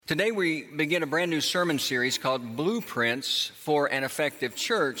Today we begin a brand new sermon series called Blueprints for an Effective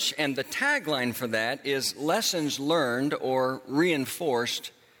Church, and the tagline for that is Lessons Learned or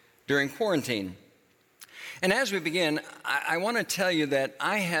Reinforced During Quarantine. And as we begin, I want to tell you that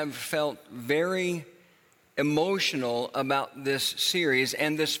I have felt very emotional about this series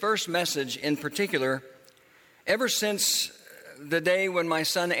and this first message in particular ever since the day when my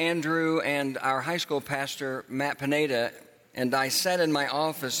son Andrew and our high school pastor Matt Pineda and I sat in my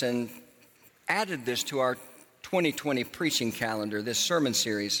office and added this to our 2020 preaching calendar, this sermon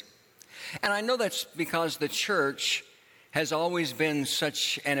series. And I know that's because the church has always been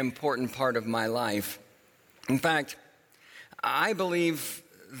such an important part of my life. In fact, I believe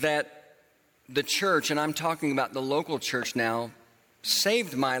that the church, and I'm talking about the local church now,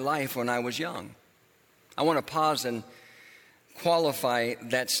 saved my life when I was young. I want to pause and qualify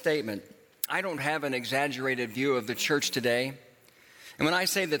that statement. I don't have an exaggerated view of the church today. And when I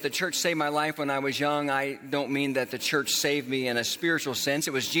say that the church saved my life when I was young, I don't mean that the church saved me in a spiritual sense.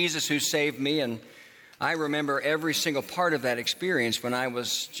 It was Jesus who saved me, and I remember every single part of that experience when I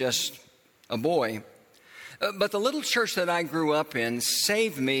was just a boy. But the little church that I grew up in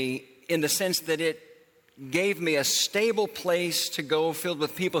saved me in the sense that it gave me a stable place to go filled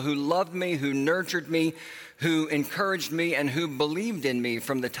with people who loved me, who nurtured me, who encouraged me, and who believed in me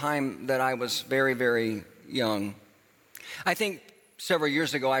from the time that I was very, very young. I think several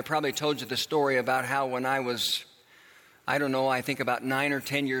years ago I probably told you the story about how when I was, I think about 9 or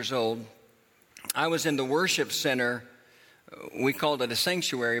 10 years old, I was in the worship center. We called it a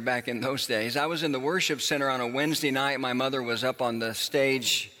sanctuary back in those days. I was in the worship center on a Wednesday night. My mother was up on the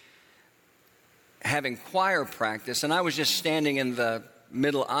stage having choir practice, and I was just standing in the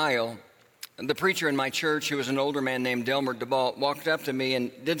middle aisle. The preacher in my church, who was an older man named Delmer DeBalt, walked up to me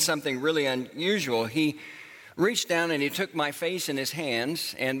and did something really unusual. He reached down and he took my face in his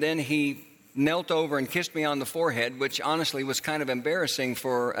hands, and then he knelt over and kissed me on the forehead, which honestly was kind of embarrassing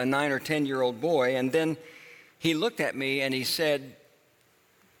for a 9 or 10-year-old boy. And then he looked at me and he said,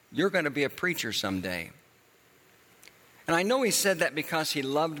 "You're going to be a preacher someday." And I know he said that because he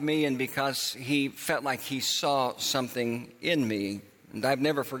loved me and because he felt like he saw something in me, and I've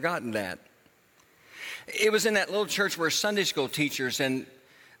never forgotten that. It was in that little church where Sunday school teachers and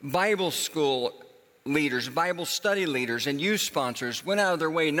Bible school leaders, Bible study leaders, and youth sponsors went out of their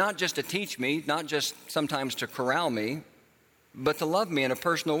way not just to teach me, not just sometimes to corral me, but to love me in a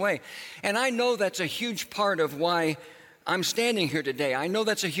personal way. And I know that's a huge part of why I'm standing here today. I know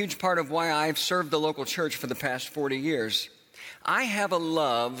that's a huge part of why I've served the local church for the past 40 years. I have a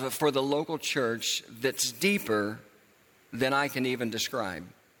love for the local church that's deeper than I can even describe.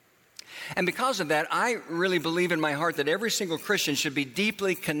 And because of that, I really believe in my heart that every single Christian should be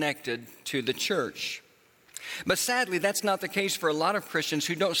deeply connected to the church. But sadly, that's not the case for a lot of Christians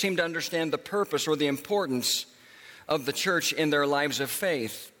who don't seem to understand the purpose or the importance of the church in their lives of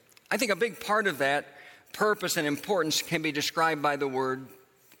faith. I think a big part of that purpose and importance can be described by the word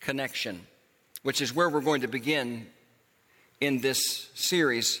connection, which is where we're going to begin in this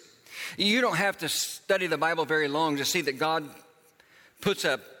series. You don't have to study the Bible very long to see that God puts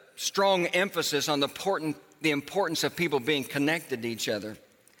a strong emphasis on the importance of people being connected to each other.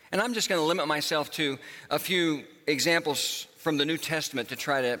 And I'm just going to limit myself to a few examples from the New Testament to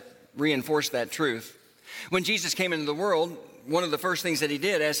try to reinforce that truth. When Jesus came into the world, one of the first things that he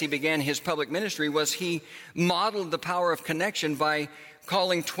did as he began his public ministry was he modeled the power of connection by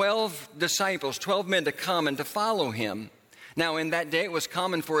calling 12 disciples, 12 men to come and to follow him. Now, in that day, it was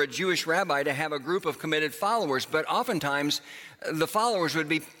common for a Jewish rabbi to have a group of committed followers, but oftentimes the followers would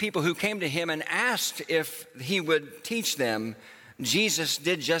be people who came to him and asked if he would teach them. Jesus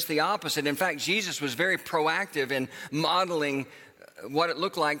did just the opposite. In fact, Jesus was very proactive in modeling what it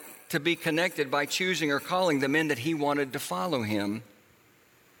looked like to be connected by choosing or calling the men that he wanted to follow him.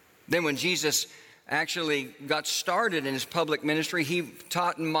 Then when Jesus actually got started in his public ministry, he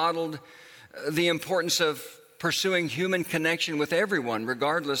taught and modeled the importance of pursuing human connection with everyone,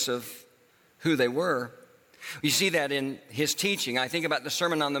 regardless of who they were. You see that in his teaching. I think about the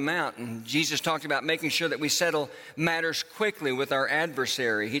Sermon on the Mount, and Jesus talked about making sure that we settle matters quickly with our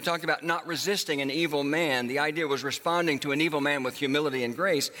adversary. He talked about not resisting an evil man. The idea was responding to an evil man with humility and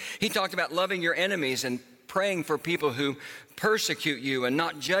grace. He talked about loving your enemies and praying for people who persecute you and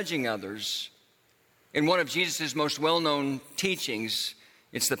not judging others. In one of Jesus' most well-known teachings,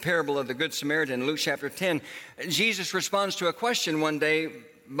 it's the parable of the Good Samaritan in Luke chapter 10. Jesus responds to a question one day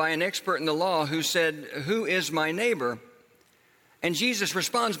by an expert in the law who said, "Who is my neighbor?" And Jesus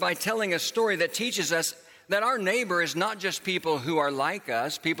responds by telling a story that teaches us that our neighbor is not just people who are like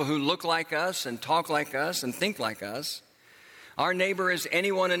us, people who look like us and talk like us and think like us. Our neighbor is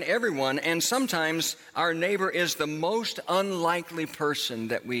anyone and everyone, and sometimes our neighbor is the most unlikely person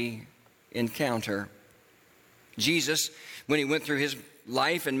that we encounter. Jesus, when he went through his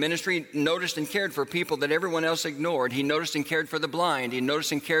life and ministry, noticed and cared for people that everyone else ignored. He noticed and cared for the blind. He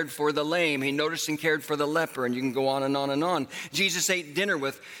noticed and cared for the lame. He noticed and cared for the leper, and you can go on and on and on. Jesus ate dinner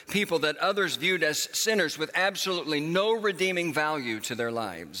with people that others viewed as sinners with absolutely no redeeming value to their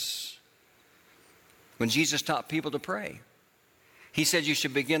lives. When Jesus taught people to pray, he said you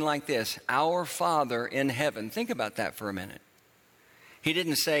should begin like this: Our Father in heaven. Think about that for a minute. He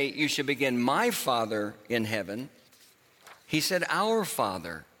didn't say you should begin my Father in heaven. He said, Our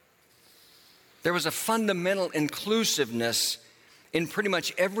Father. There was a fundamental inclusiveness in pretty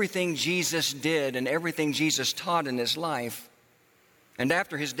much everything Jesus did and everything Jesus taught in his life. And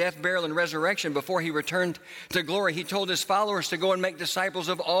after his death, burial, and resurrection, before he returned to glory, he told his followers to go and make disciples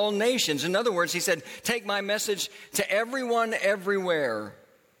of all nations. In other words, he said, take my message to everyone, everywhere.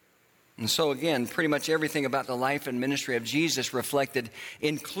 And so again, pretty much everything about the life and ministry of Jesus reflected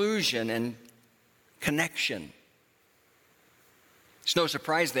inclusion and connection. It's no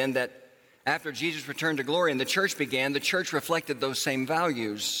surprise then that after Jesus returned to glory and the church began, the church reflected those same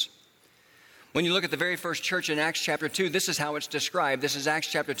values. When you look at the very first church in Acts chapter 2, this is how it's described. This is Acts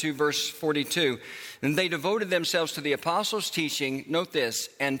chapter 2, verse 42. And they devoted themselves to the apostles' teaching, note this,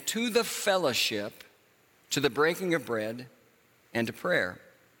 and to the fellowship, to the breaking of bread, and to prayer.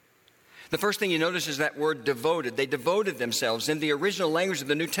 The first thing you notice is that word devoted. They devoted themselves. In the original language of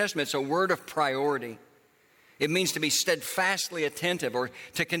the New Testament, it's a word of priority. It means to be steadfastly attentive or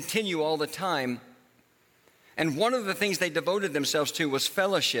to continue all the time. And one of the things they devoted themselves to was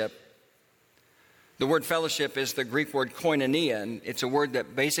fellowship. The word fellowship is the Greek word koinonia, and it's a word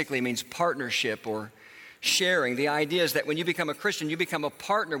that basically means partnership or sharing. The idea is that when you become a Christian, you become a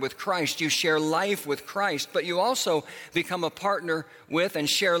partner with Christ. You share life with Christ, but you also become a partner with and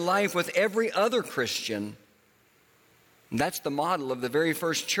share life with every other Christian. And that's the model of the very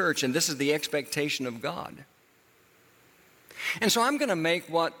first church, and this is the expectation of God. And so I'm going to make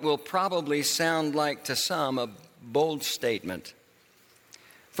what will probably sound like to some a bold statement.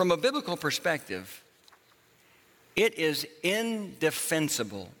 From a biblical perspective, it is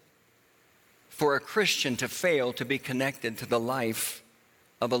indefensible for a Christian to fail to be connected to the life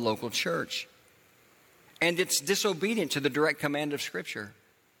of a local church. And it's disobedient to the direct command of Scripture.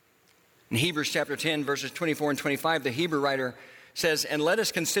 In Hebrews chapter 10, verses 24 and 25, the Hebrew writer says, and let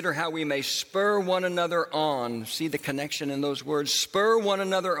us consider how we may spur one another on. See the connection in those words? Spur one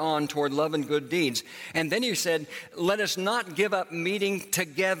another on toward love and good deeds. And then he said, let us not give up meeting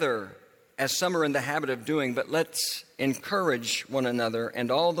together as some are in the habit of doing, but let's encourage one another,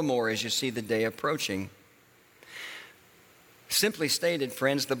 and all the more as you see the day approaching. Simply stated,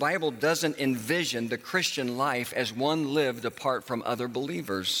 friends, the Bible doesn't envision the Christian life as one lived apart from other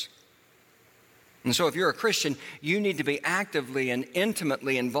believers. And so if you're a Christian, you need to be actively and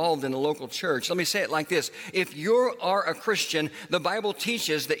intimately involved in a local church. Let me say it like this. If you are a Christian, the Bible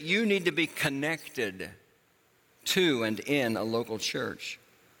teaches that you need to be connected to and in a local church.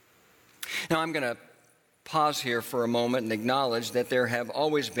 Now, I'm going to pause here for a moment and acknowledge that there have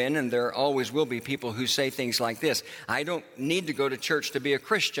always been and there always will be people who say things like this. I don't need to go to church to be a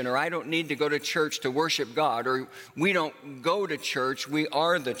Christian, or I don't need to go to church to worship God, or we don't go to church, we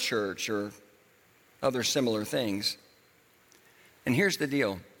are the church, or other similar things. And here's the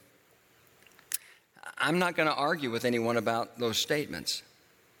deal. I'm not going to argue with anyone about those statements.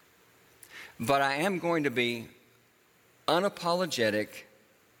 But I am going to be unapologetic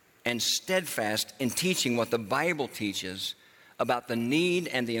and steadfast in teaching what the Bible teaches about the need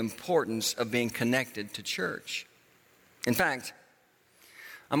and the importance of being connected to church. In fact,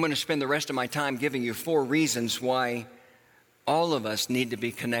 I'm going to spend the rest of my time giving you 4 reasons why all of us need to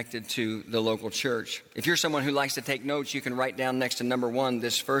be connected to the local church. If you're someone who likes to take notes, you can write down next to number 1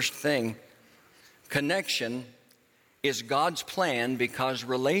 this first thing. Connection is God's plan because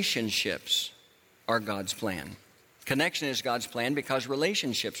relationships are God's plan. Connection is God's plan because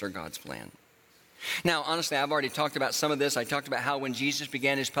relationships are God's plan. Now, honestly, I've already talked about some of this. I talked about how when Jesus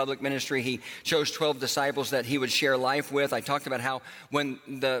began his public ministry, he chose 12 disciples that he would share life with. I talked about how when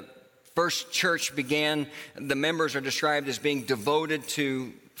the first church began, the members are described as being devoted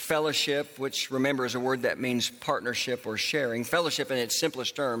to fellowship, which, remember, is a word that means partnership or sharing. Fellowship in its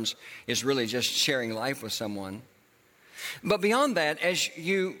simplest terms is really just sharing life with someone. But beyond that, as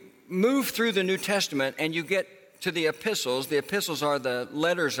you move through the New Testament and you get to the epistles are the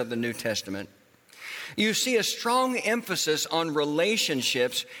letters of the New Testament, you see a strong emphasis on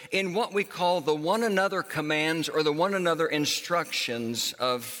relationships in what we call the one another commands or the one another instructions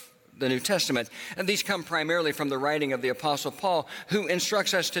of the New Testament. And these come primarily from the writing of the Apostle Paul, who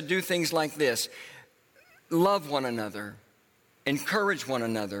instructs us to do things like this: love one another, encourage one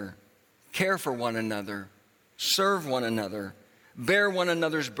another, care for one another, serve one another, bear one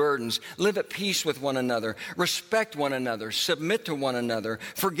another's burdens, live at peace with one another, respect one another, submit to one another,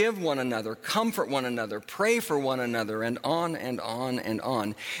 forgive one another, comfort one another, pray for one another, and on and on and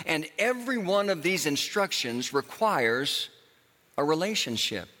on. And every one of these instructions requires a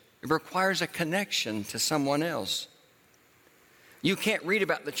relationship. It requires a connection to someone else. You can't read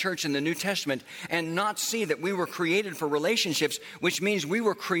about the church in the New Testament and not see that we were created for relationships, which means we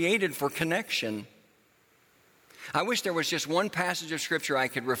were created for connection. I wish there was just one passage of Scripture I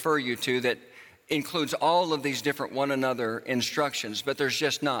could refer you to that includes all of these different one another instructions, but there's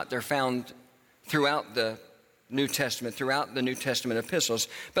just not. They're found throughout the New Testament, throughout the New Testament epistles.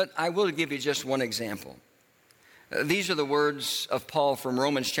 But I will give you just one example. These are the words of Paul from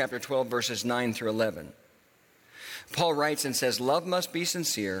Romans chapter 12, verses 9 through 11. Paul writes and says, "Love must be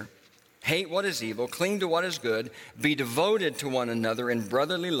sincere. Hate what is evil, cling to what is good, be devoted to one another in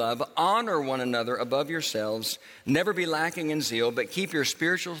brotherly love, honor one another above yourselves, never be lacking in zeal, but keep your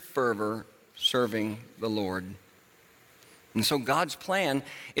spiritual fervor serving the Lord." And so God's plan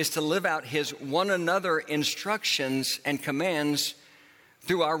is to live out his one another instructions and commands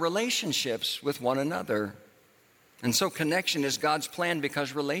through our relationships with one another. And so connection is God's plan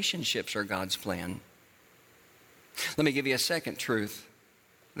because relationships are God's plan. Let me give you a second truth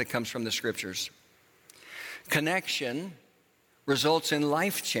that comes from the Scriptures. Connection results in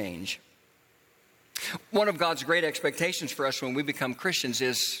life change. One of God's great expectations for us when we become Christians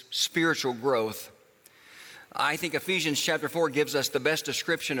is spiritual growth. I think Ephesians chapter 4 gives us the best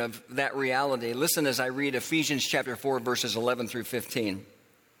description of that reality. Listen as I read Ephesians chapter 4, verses 11 through 15.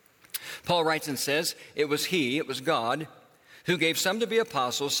 Paul writes and says, it was God, who gave some to be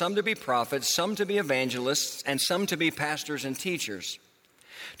apostles, some to be prophets, some to be evangelists, and some to be pastors and teachers,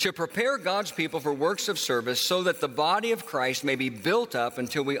 to prepare God's people for works of service so that the body of Christ may be built up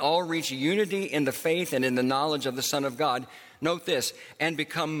until we all reach unity in the faith and in the knowledge of the Son of God. Note this, and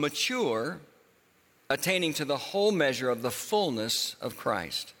become mature, attaining to the whole measure of the fullness of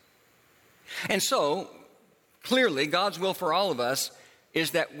Christ. And so, clearly, God's will for all of us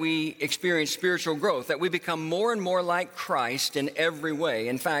is that we experience spiritual growth, that we become more and more like Christ in every way.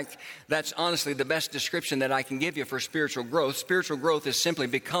 In fact, that's honestly the best description that I can give you for spiritual growth. Spiritual growth is simply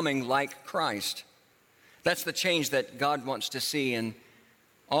becoming like Christ. That's the change that God wants to see in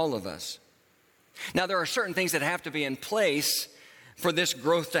all of us. Now, there are certain things that have to be in place for this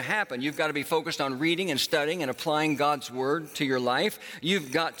growth to happen. You've got to be focused on reading and studying and applying God's Word to your life.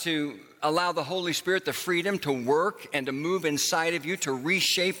 You've got to allow the Holy Spirit the freedom to work and to move inside of you, to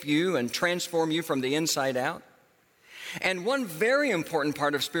reshape you and transform you from the inside out. And one very important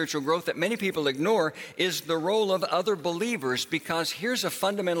part of spiritual growth that many people ignore is the role of other believers, because here's a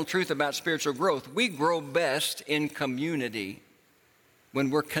fundamental truth about spiritual growth. We grow best in community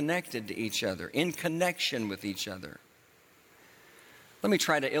when we're connected to each other, in connection with each other. Let me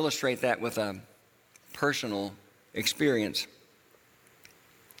try to illustrate that with a personal experience.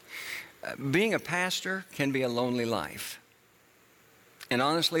 Being a pastor can be a lonely life. And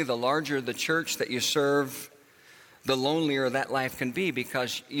honestly, the larger the church that you serve, the lonelier that life can be,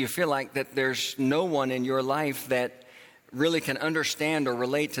 because you feel like that there's no one in your life that really can understand or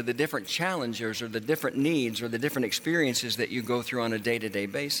relate to the different challenges or the different needs or the different experiences that you go through on a day-to-day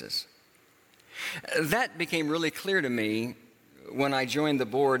basis. That became really clear to me when I joined the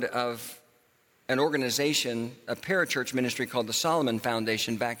board of an organization, a parachurch ministry called the Solomon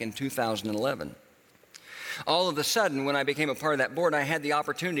Foundation back in 2011. All of a sudden, when I became a part of that board, I had the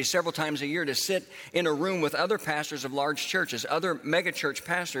opportunity several times a year to sit in a room with other pastors of large churches, other megachurch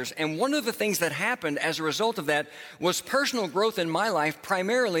pastors. And one of the things that happened as a result of that was personal growth in my life,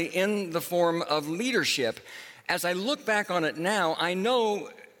 primarily in the form of leadership. As I look back on it now, I know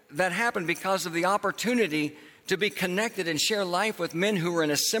that happened because of the opportunity to be connected and share life with men who were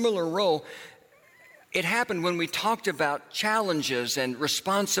in a similar role. It happened when we talked about challenges and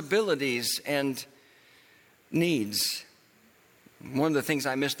responsibilities and needs. One of the things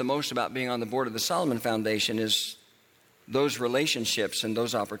I miss the most about being on the board of the Solomon Foundation is those relationships and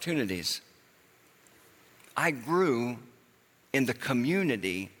those opportunities. I grew in the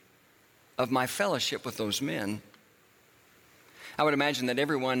community of my fellowship with those men. I would imagine that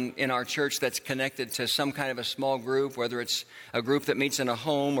everyone in our church that's connected to some kind of a small group, whether it's a group that meets in a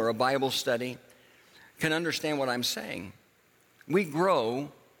home or a Bible study, can understand what I'm saying.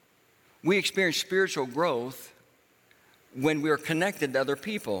 We experience spiritual growth when we are connected to other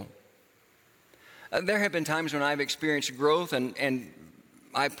people. There have been times when I've experienced growth and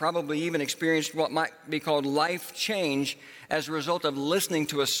I probably even experienced what might be called life change as a result of listening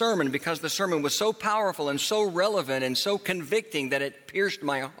to a sermon, because the sermon was so powerful and so relevant and so convicting that it pierced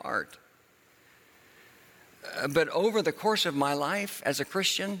my heart. But over the course of my life as a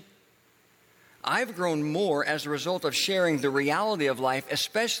Christian, I've grown more as a result of sharing the reality of life,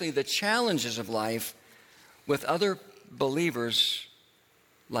 especially the challenges of life, with other believers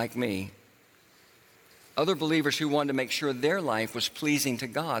like me. Other believers who wanted to make sure their life was pleasing to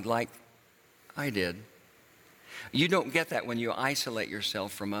God like I did. You don't get that when you isolate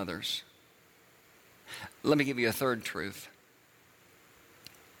yourself from others. Let me give you a third truth.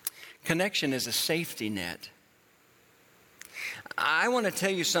 Connection is a safety net. I want to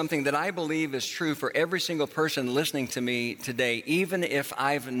tell you something that I believe is true for every single person listening to me today, even if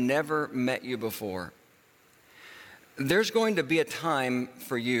I've never met you before. There's going to be a time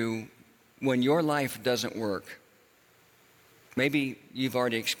for you when your life doesn't work. Maybe you've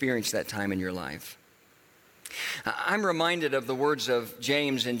already experienced that time in your life. I'm reminded of the words of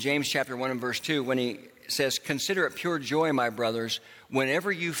James in James chapter 1 and verse 2 when he says, "Consider it pure joy, my brothers,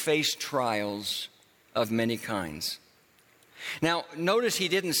 whenever you face trials of many kinds." Now, notice he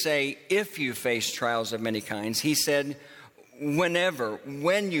didn't say, if you face trials of many kinds. He said,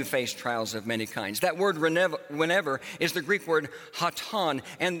 when you face trials of many kinds. That word whenever is the Greek word haton.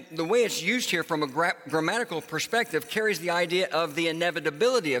 And the way it's used here from a grammatical perspective carries the idea of the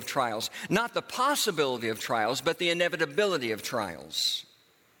inevitability of trials. Not the possibility of trials, but the inevitability of trials.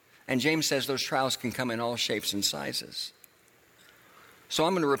 And James says those trials can come in all shapes and sizes. So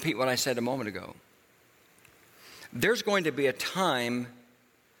I'm going to repeat what I said a moment ago. There's going to be a time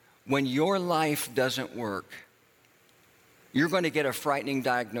when your life doesn't work. You're going to get a frightening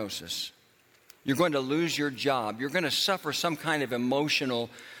diagnosis. You're going to lose your job. You're going to suffer some kind of emotional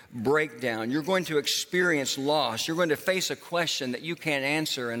breakdown. You're going to experience loss. You're going to face a question that you can't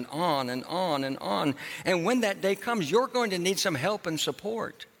answer, and on and on and on. And when that day comes, you're going to need some help and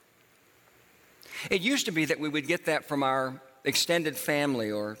support. It used to be that we would get that from our extended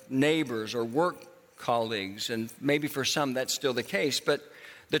family or neighbors or work colleagues, and maybe for some that's still the case. But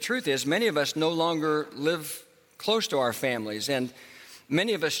the truth is, many of us no longer live close to our families, and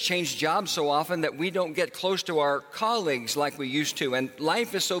many of us change jobs so often that we don't get close to our colleagues like we used to. And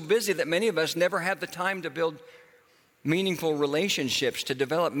life is so busy that many of us never have the time to build meaningful relationships, to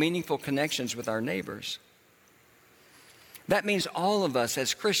develop meaningful connections with our neighbors. That means all of us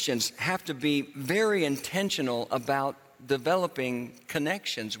as Christians have to be very intentional about developing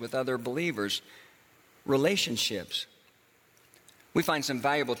connections with other believers, relationships. We find some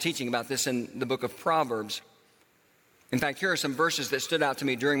valuable teaching about this in the book of Proverbs. In fact, here are some verses that stood out to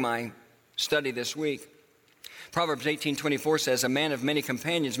me during my study this week. Proverbs 18:24 says, "A man of many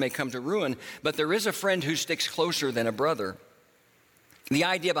companions may come to ruin, but there is a friend who sticks closer than a brother." The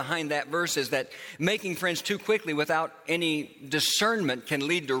idea behind that verse is that making friends too quickly without any discernment can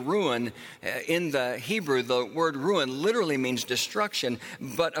lead to ruin. In the Hebrew, the word ruin literally means destruction,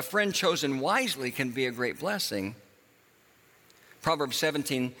 but a friend chosen wisely can be a great blessing. Proverbs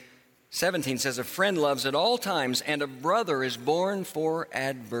 17:17 says, "A friend loves at all times, and a brother is born for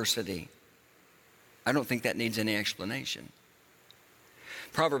adversity." I don't think that needs any explanation.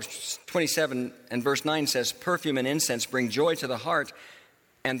 Proverbs 27 and verse 9 says, "Perfume and incense bring joy to the heart,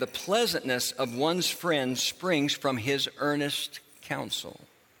 and the pleasantness of one's friend springs from his earnest counsel."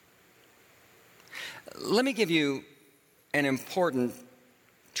 Let me give you an important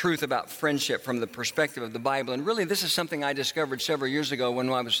truth about friendship from the perspective of the Bible. And really, this is something I discovered several years ago when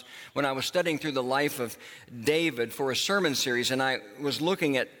I was studying through the life of David for a sermon series, and I was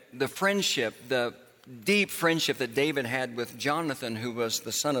looking at the friendship, the deep friendship that David had with Jonathan, who was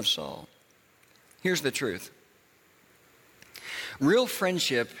the son of Saul. Here's the truth. Real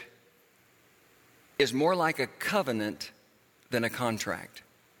friendship is more like a covenant than a contract.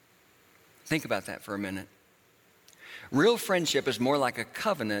 Think about that for a minute. Real friendship is more like a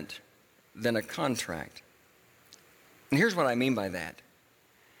covenant than a contract. And here's what I mean by that.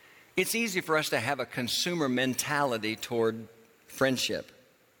 It's easy for us to have a consumer mentality toward friendship.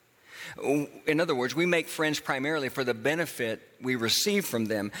 In other words, we make friends primarily for the benefit we receive from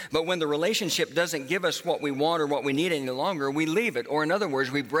them. But when the relationship doesn't give us what we want or what we need any longer, we leave it. Or in other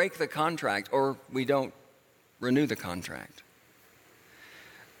words, we break the contract or we don't renew the contract.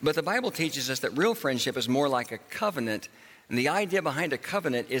 But the Bible teaches us that real friendship is more like a covenant. And the idea behind a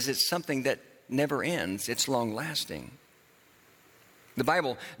covenant is it's something that never ends. It's long lasting. The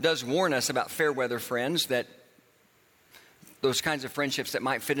Bible does warn us about fair weather friends, that those kinds of friendships that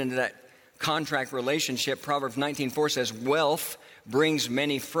might fit into that contract relationship. Proverbs 19:4 says, "Wealth brings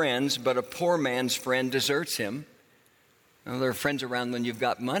many friends, but a poor man's friend deserts him." Well, there are friends around when you've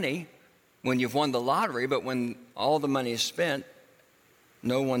got money, when you've won the lottery, but when all the money is spent,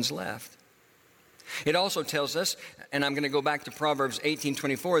 no one's left. It also tells us, and I'm going to go back to Proverbs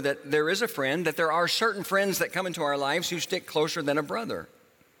 18:24, that there is a friend, that there are certain friends that come into our lives who stick closer than a brother.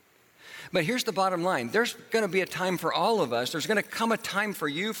 But here's the bottom line. There's going to be a time for all of us. There's going to come a time for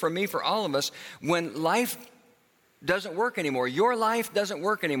you, for me, for all of us, when life doesn't work anymore. Your life doesn't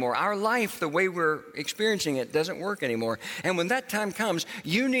work anymore. Our life, the way we're experiencing it, doesn't work anymore. And when that time comes,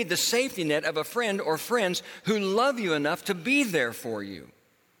 you need the safety net of a friend or friends who love you enough to be there for you.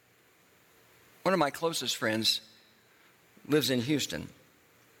 One of my closest friends lives in Houston.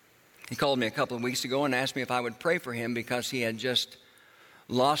 He called me a couple of weeks ago and asked me if I would pray for him because he had just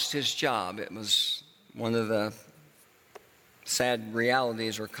lost his job. It was one of the sad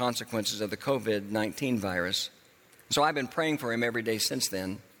realities or consequences of the COVID-19 virus. So I've been praying for him every day since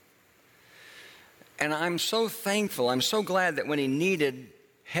then. And I'm so thankful, I'm so glad that when he needed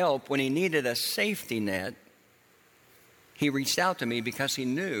help, when he needed a safety net, he reached out to me because he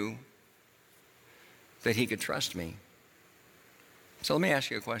knew that he could trust me. So let me ask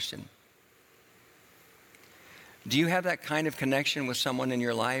you a question. Do you have that kind of connection with someone in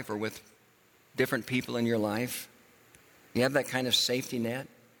your life or with different people in your life? You have that kind of safety net?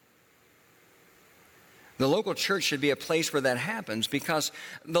 The local church should be a place where that happens, because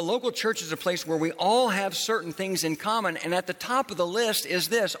the local church is a place where we all have certain things in common. And at the top of the list is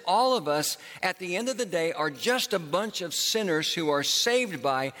this: all of us at the end of the day are just a bunch of sinners who are saved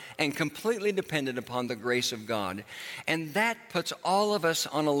by and completely dependent upon the grace of God. And that puts all of us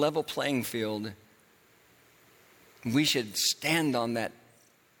on a level playing field. We should stand on that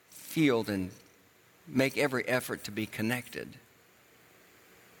field and make every effort to be connected.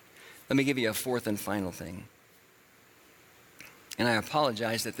 Let me give you a fourth and final thing. And I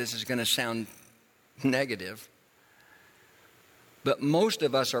apologize that this is going to sound negative, but most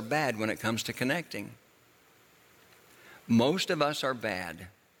of us are bad when it comes to connecting. Most of us are bad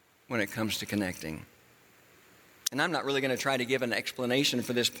when it comes to connecting. And I'm not really going to try to give an explanation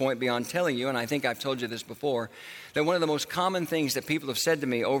for this point beyond telling you, and I think I've told you this before, that one of the most common things that people have said to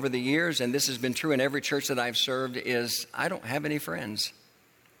me over the years, and this has been true in every church that I've served, is, I don't have any friends.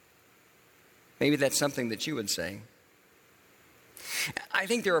 Maybe that's something that you would say. I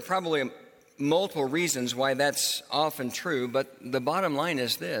think there are probably multiple reasons why that's often true, but the bottom line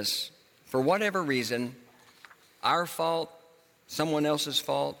is this: for whatever reason, our fault, someone else's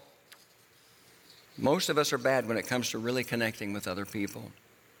fault, most of us are bad when it comes to really connecting with other people.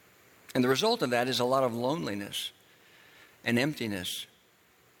 And the result of that is a lot of loneliness and emptiness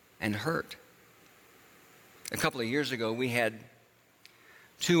and hurt. A couple of years ago, we had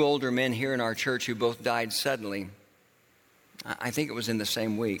 2 older men here in our church who both died suddenly. I think it was in the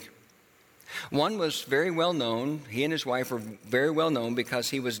same week. One was very well known. He and his wife were very well known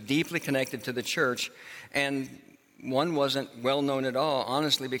because he was deeply connected to the church. And one wasn't well known at all,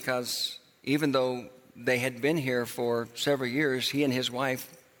 honestly, because even though they had been here for several years, he and his wife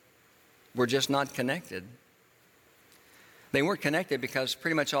were just not connected. They weren't connected because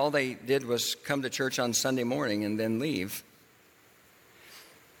pretty much all they did was come to church on Sunday morning and then leave.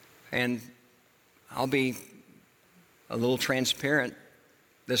 And I'll be a little transparent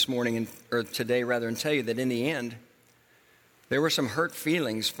this morning, or today rather, and tell you that in the end, there were some hurt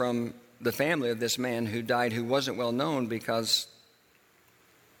feelings from the family of this man who died, who wasn't well known, because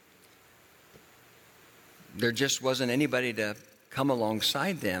there just wasn't anybody to come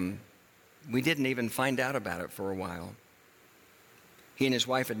alongside them. We didn't even find out about it for a while. He and his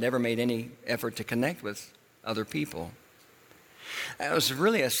wife had never made any effort to connect with other people. It was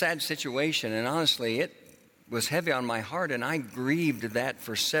really a sad situation, and honestly, it was heavy on my heart, and I grieved that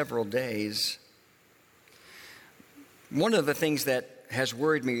for several days. One of the things that has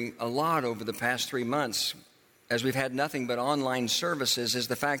worried me a lot over the past 3 months, as we've had nothing but online services, is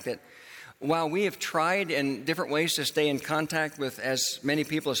the fact that while we have tried in different ways to stay in contact with as many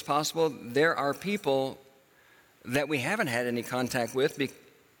people as possible, there are people that we haven't had any contact with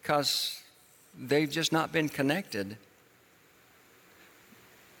because they've just not been connected.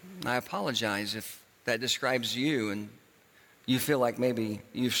 I apologize if that describes you and you feel like maybe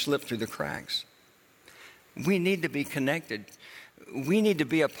you've slipped through the cracks. We need to be connected. We need to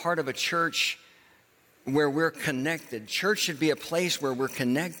be a part of a church where we're connected. Church should be a place where we're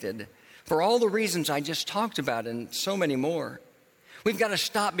connected for all the reasons I just talked about and so many more. We've got to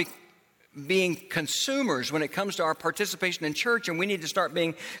stop being consumers when it comes to our participation in church, and we need to start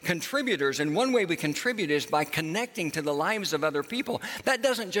being contributors. And one way we contribute is by connecting to the lives of other people. That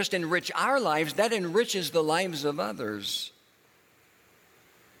doesn't just enrich our lives, that enriches the lives of others.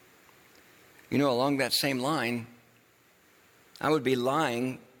 You know, along that same line, I would be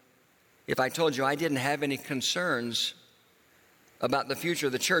lying if I told you I didn't have any concerns about the future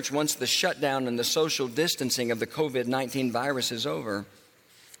of the church once the shutdown and the social distancing of the COVID-19 virus is over.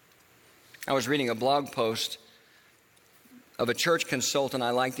 I was reading a blog post of a church consultant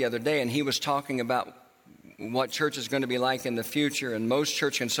I liked the other day, and he was talking about what church is going to be like in the future, and most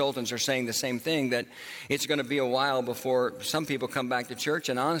church consultants are saying the same thing, that it's going to be a while before some people come back to church,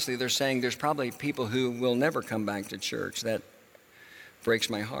 and honestly, they're saying there's probably people who will never come back to church. That breaks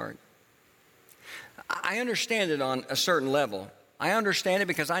my heart. I understand it on a certain level. I understand it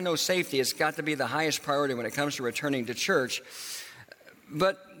because I know safety has got to be the highest priority when it comes to returning to church.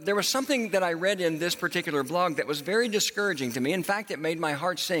 But there was something that I read in this particular blog that was very discouraging to me. In fact, it made my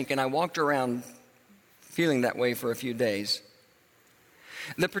heart sink, and I walked around feeling that way for a few days.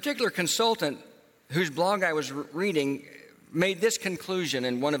 The particular consultant whose blog I was reading made this conclusion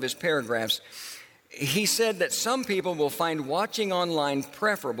in one of his paragraphs. He said that some people will find watching online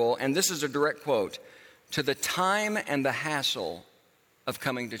preferable, and this is a direct quote, to the time and the hassle of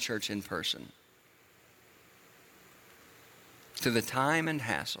coming to church in person. To the time and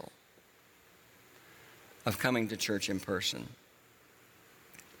hassle of coming to church in person.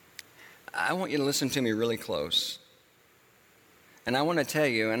 I want you to listen to me really close. And I want to tell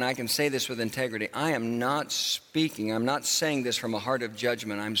you, and I can say this with integrity, I'm not saying this from a heart of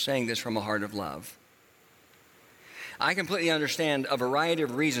judgment. I'm saying this from a heart of love. I completely understand a variety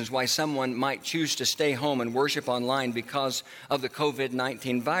of reasons why someone might choose to stay home and worship online because of the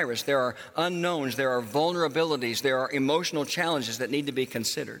COVID-19 virus. There are unknowns, there are vulnerabilities, there are emotional challenges that need to be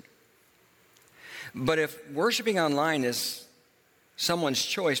considered. But if worshiping online is someone's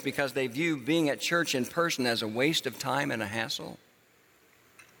choice because they view being at church in person as a waste of time and a hassle,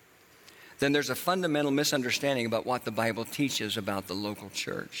 then there's a fundamental misunderstanding about what the Bible teaches about the local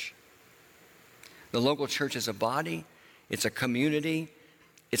church. The local church is a body, it's a community,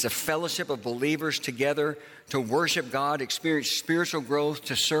 it's a fellowship of believers together to worship God, experience spiritual growth,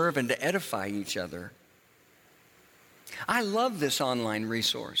 to serve and to edify each other. I love this online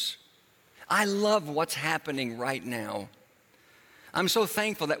resource. I love what's happening right now. I'm so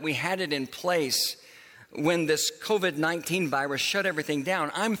thankful that we had it in place when this COVID-19 virus shut everything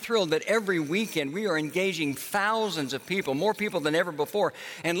down. I'm thrilled that every weekend we are engaging thousands of people, more people than ever before.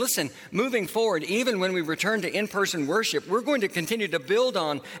 And listen, moving forward, even when we return to in-person worship, we're going to continue to build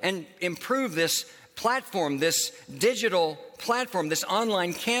on and improve this platform, this digital platform, this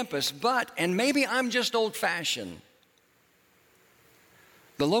online campus. But, and maybe I'm just old-fashioned,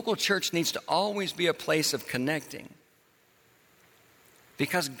 the local church needs to always be a place of connecting.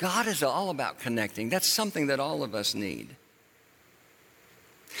 Because God is all about connecting. That's something that all of us need.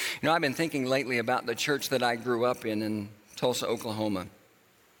 You know, I've been thinking lately about the church that I grew up in Tulsa, Oklahoma.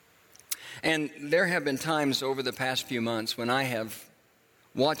 And there have been times over the past few months when I have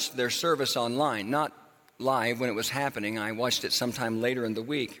watched their service online, not live when it was happening. I watched it sometime later in the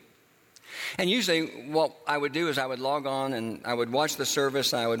week. And usually what I would do is I would log on and I would watch the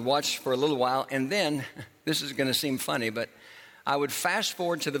service. I would watch for a little while, and then, this is going to seem funny, but I would fast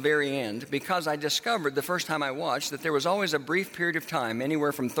forward to the very end because I discovered the first time I watched that there was always a brief period of time,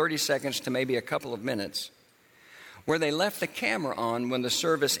 anywhere from 30 seconds to maybe a couple of minutes, where they left the camera on when the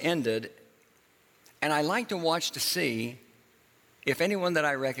service ended. And I like to watch to see if anyone that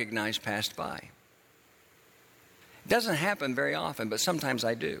I recognize passed by. It doesn't happen very often, but sometimes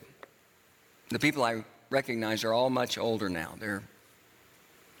I do. The people I recognize are all much older now. They're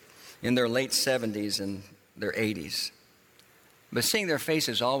in their late 70s and their 80s. But seeing their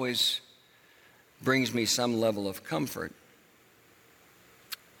faces always brings me some level of comfort.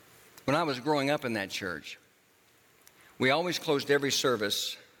 When I was growing up in that church, we always closed every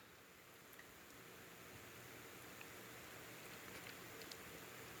service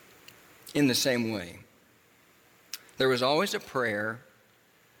in the same way. There was always a prayer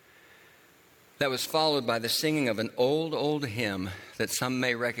that was followed by the singing of an old hymn that some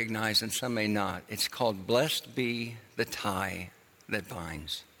may recognize and some may not. It's called "Blessed Be the Tie That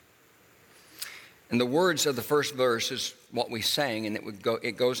Binds." And the words of the first verse is what we sang, and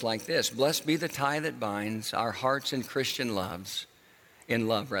it goes like this: "Blessed be the tie that binds our hearts in Christian love.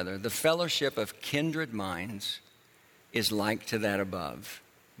 The fellowship of kindred minds is like to that above."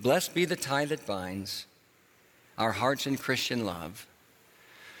 Blessed be the tie that binds our hearts in Christian love.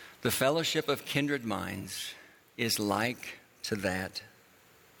 The fellowship of kindred minds is like to that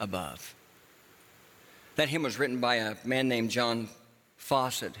above. That hymn was written by a man named John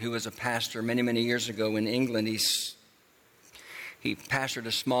Fawcett, who was a pastor many years ago in England. He pastored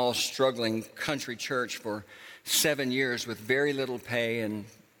a small, struggling country church for 7 years with very little pay and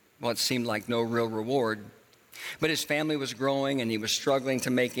what seemed like no real reward. But his family was growing and he was struggling to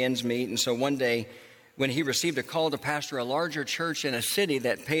make ends meet. And so one day, when he received a call to pastor a larger church in a city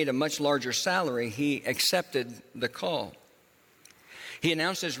that paid a much larger salary, he accepted the call. He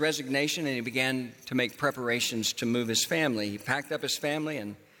announced his resignation and he began to make preparations to move his family. He packed up his family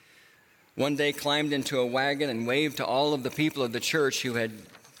and one day climbed into a wagon and waved to all of the people of the church who had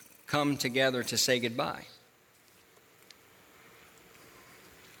come together to say goodbye.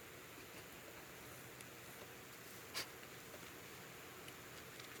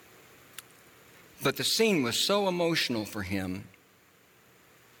 But the scene was so emotional for him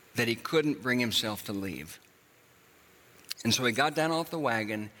that he couldn't bring himself to leave. And so he got down off the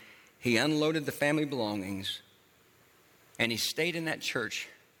wagon, he unloaded the family belongings, and he stayed in that church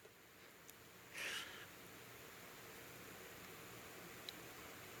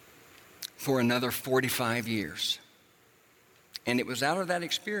for another 45 years. And it was out of that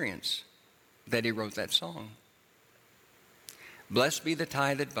experience that he wrote that song. Blessed be the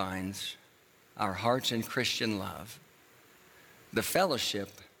tie that binds our hearts in Christian love. The fellowship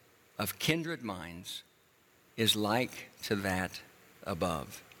of kindred minds is like to that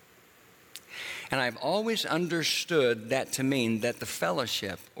above. And I've always understood that to mean that the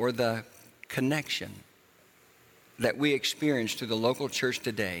fellowship or the connection that we experience through the local church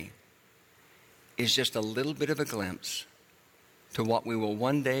today is just a little bit of a glimpse to what we will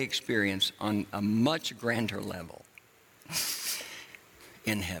one day experience on a much grander level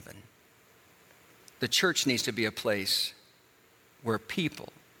in heaven. The church needs to be a place where people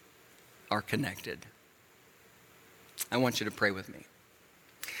are connected. I want you to pray with me.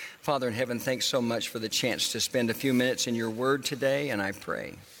 Father in heaven, thanks so much for the chance to spend a few minutes in your word today, and I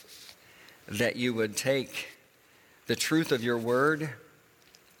pray that you would take the truth of your word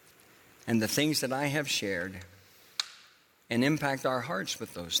and the things that I have shared and impact our hearts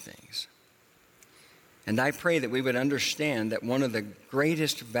with those things. And I pray that we would understand that one of the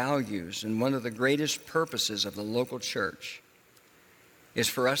greatest values and one of the greatest purposes of the local church is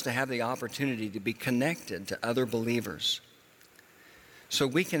for us to have the opportunity to be connected to other believers so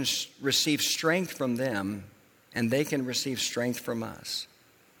we can receive strength from them and they can receive strength from us.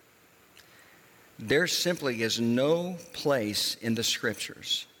 There simply is no place in the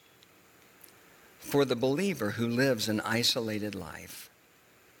Scriptures for the believer who lives an isolated life.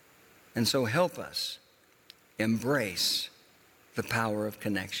 And so help us embrace the power of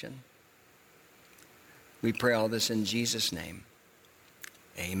connection. We pray all this in Jesus' name.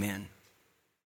 Amen.